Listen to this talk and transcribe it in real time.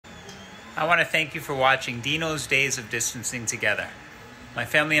I want to thank you for watching Deno's Days of Distancing Together. My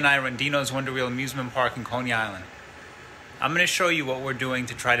family and I run Deno's Wonder Wheel Amusement Park in Coney Island. I'm going to show you what we're doing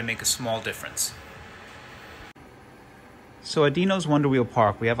to try to make a small difference. So at Deno's Wonder Wheel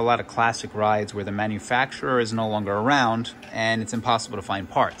Park, we have a lot of classic rides where the manufacturer is no longer around and it's impossible to find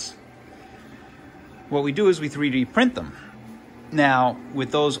parts. What we do is we 3D print them. Now,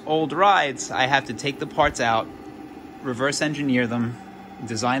 with those old rides, I have to take the parts out, reverse engineer them,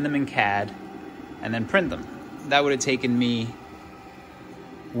 design them in CAD, and then print them. That would have taken me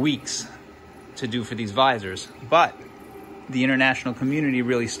weeks to do for these visors, but the international community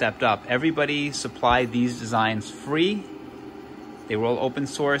really stepped up. Everybody supplied these designs free. They were all open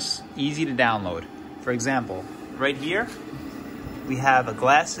source, easy to download. For example, right here, we have a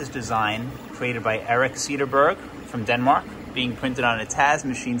glasses design created by Erik Cederberg from Denmark, being printed on a TAS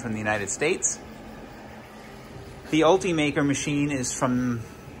machine from the United States. The Ultimaker machine is from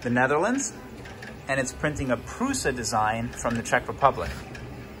the Netherlands, and it's printing a Prusa design from the Czech Republic.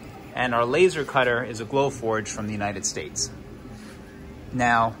 And our laser cutter is a Glowforge from the United States.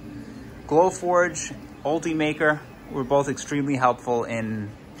 Now, Glowforge, Ultimaker were both extremely helpful in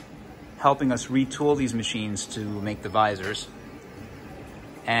helping us retool these machines to make the visors.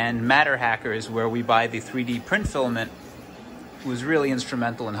 And Matter Hackers, where we buy the 3D print filament, was really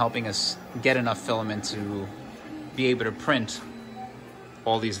instrumental in helping us get enough filament to be able to print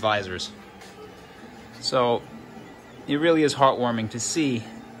all these visors. So it really is heartwarming to see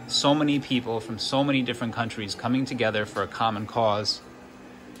so many people from so many different countries coming together for a common cause.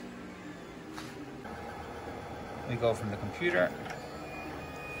 We go from the computer.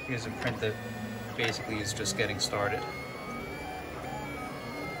 Here's a print that basically is just getting started.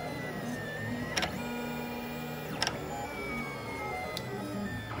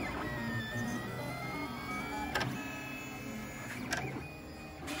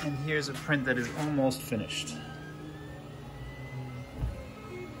 And here's a print that is almost finished.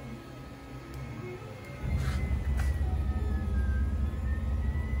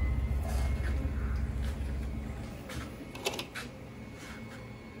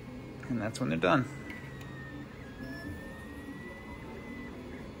 And that's when they're done.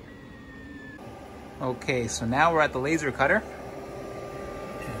 Okay, so now we're at the laser cutter.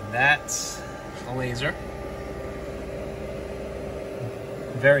 And that's a laser.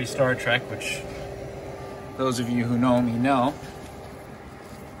 Very Star Trek, which those of you who know me know,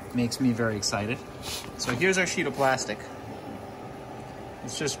 makes me very excited. So here's our sheet of plastic.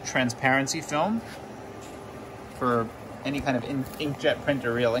 It's just transparency film for any kind of inkjet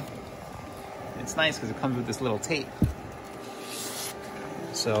printer, really. It's nice because it comes with this little tape.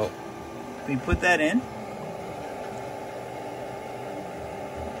 So we put that in.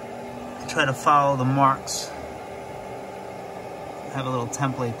 Try to follow the marks. Have a little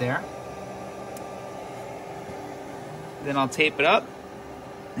template there. Then I'll tape it up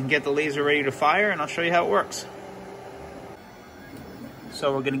and get the laser ready to fire, and I'll show you how it works.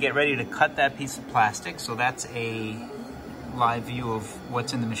 So we're going to get ready to cut that piece of plastic. So that's a live view of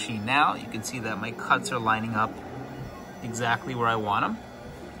what's in the machine now. You can see that my cuts are lining up exactly where I want them.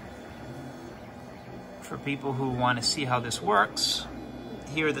 For people who want to see how this works,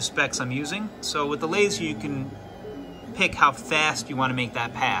 here are the specs I'm using. So with the laser, you can pick how fast you want to make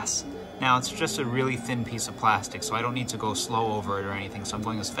that pass. Now it's just a really thin piece of plastic, so I don't need to go slow over it or anything, so I'm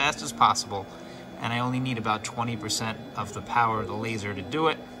going as fast as possible, and I only need about 20% of the power of the laser to do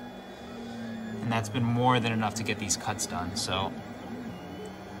it, and that's been more than enough to get these cuts done. So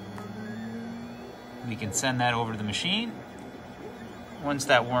we can send that over to the machine. Once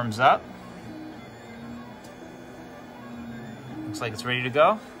that warms up, looks like it's ready to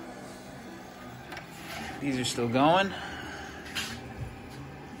go. These are still going.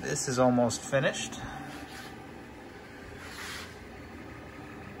 This is almost finished.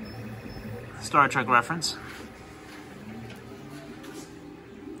 Star Trek reference.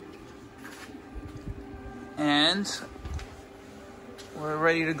 And we're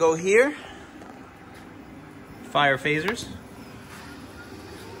ready to go here. Fire phasers.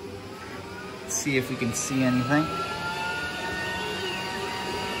 Let's see if we can see anything.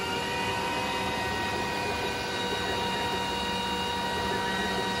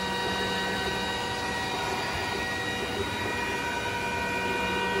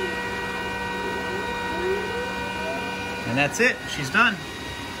 And that's it, she's done.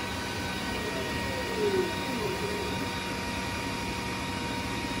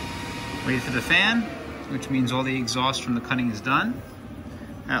 Wait for the fan, which means all the exhaust from the cutting is done.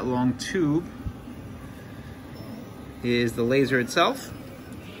 That long tube is the laser itself.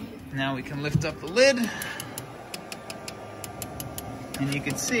 Now we can lift up the lid, and you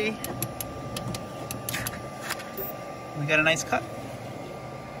can see We got a nice cut.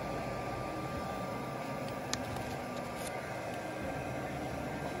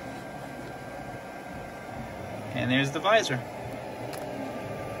 And there's the visor.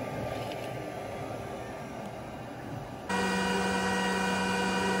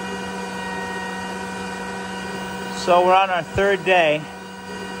 So we're on our third day,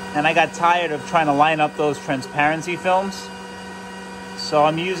 and I got tired of trying to line up those transparency films. So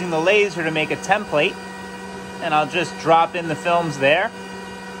I'm using the laser to make a template, and I'll just drop in the films there,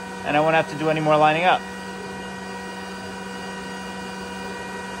 and I won't have to do any more lining up.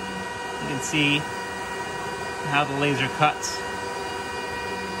 You can see how the laser cuts.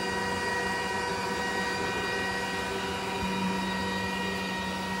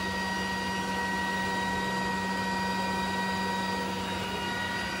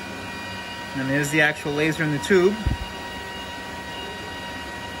 And there's the actual laser in the tube.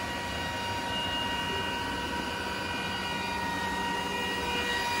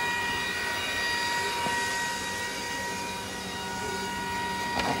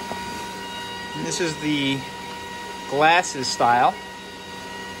 And this is the glasses style.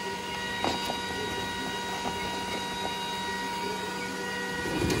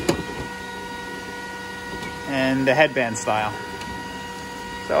 And the headband style.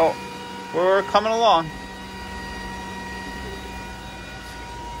 So we're coming along.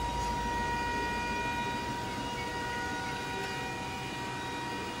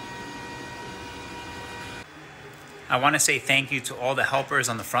 I want to say thank you to all the helpers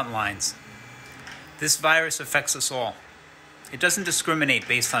on the front lines. This virus affects us all. It doesn't discriminate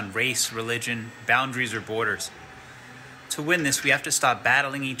based on race, religion, boundaries, or borders. To win this, we have to stop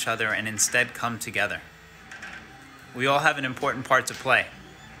battling each other and instead come together. We all have an important part to play.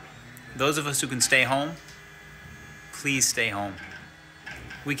 Those of us who can stay home, please stay home.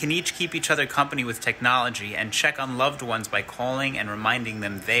 We can each keep each other company with technology and check on loved ones by calling and reminding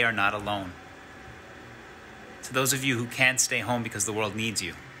them they are not alone. To those of you who can't stay home because the world needs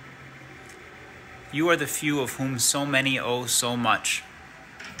you, you are the few of whom so many owe so much.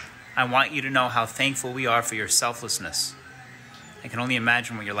 I want you to know how thankful we are for your selflessness. I can only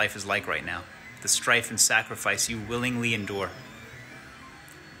imagine what your life is like right now, the strife and sacrifice you willingly endure.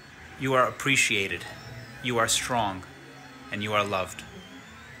 You are appreciated, you are strong, and you are loved.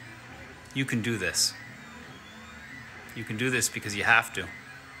 You can do this. You can do this because you have to.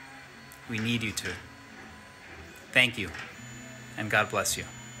 We need you to. Thank you, and God bless you.